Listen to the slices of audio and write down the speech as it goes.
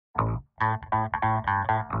Today I'll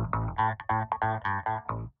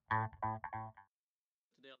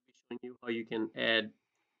be showing you how you can add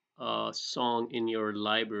a song in your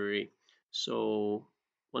library. So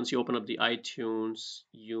once you open up the iTunes,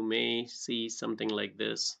 you may see something like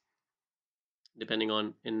this. Depending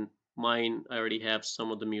on, in mine, I already have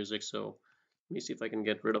some of the music, so let me see if I can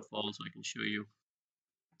get rid of all so I can show you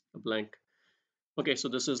a blank. Okay, so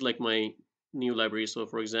this is like my new library. So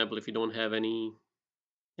for example, if you don't have any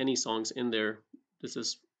songs in there, this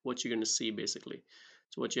is what you're going to see basically.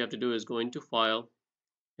 So what you have to do is go into File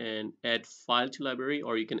and add File to Library,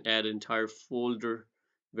 or you can add an entire folder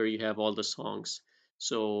where you have all the songs.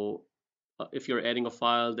 So if you're adding a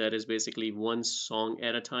file, that is basically one song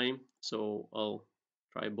at a time. So I'll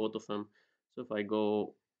try both of them. So if I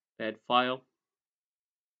go add file,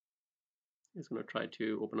 it's going to try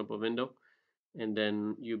to open up a window, and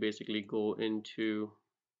then you basically go into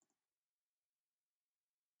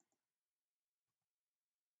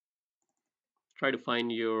try to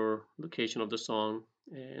find your location of the song,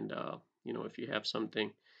 and if you have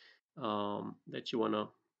something that you want to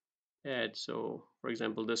add. So for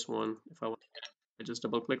example, this one, if I want to add, I just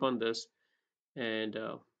double click on this, and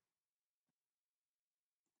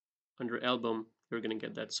under album, you're going to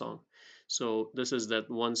get that song. So this is that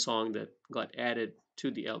one song that got added to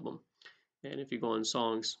the album. And if you go on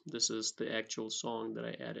songs, this is the actual song that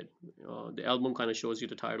I added. The album kind of shows you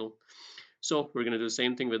the title. So we're going to do the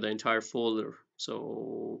same thing with the entire folder.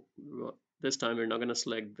 So this time we're not going to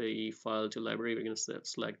select the file to library. We're going to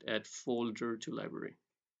select add folder to library.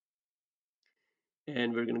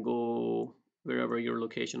 And we're going to go wherever your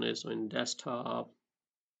location is. So in desktop,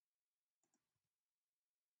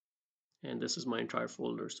 and this is my entire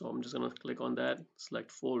folder. So I'm just going to click on that, select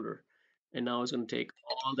folder, and now it's going to take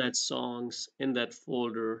all that songs in that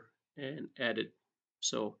folder and add it.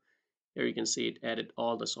 So here you can see it added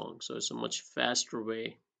all the songs. So it's a much faster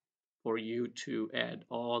way for you to add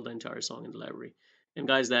all the entire song in the library. And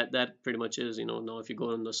guys, that pretty much is, now if you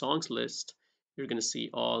go on the songs list, you're going to see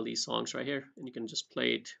all these songs right here, and you can just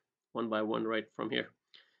play it one by one right from here.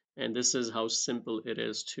 And this is how simple it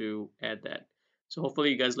is to add that. So hopefully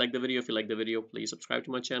you guys like the video. If you like the video, please subscribe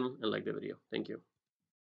to my channel and like the video. Thank you.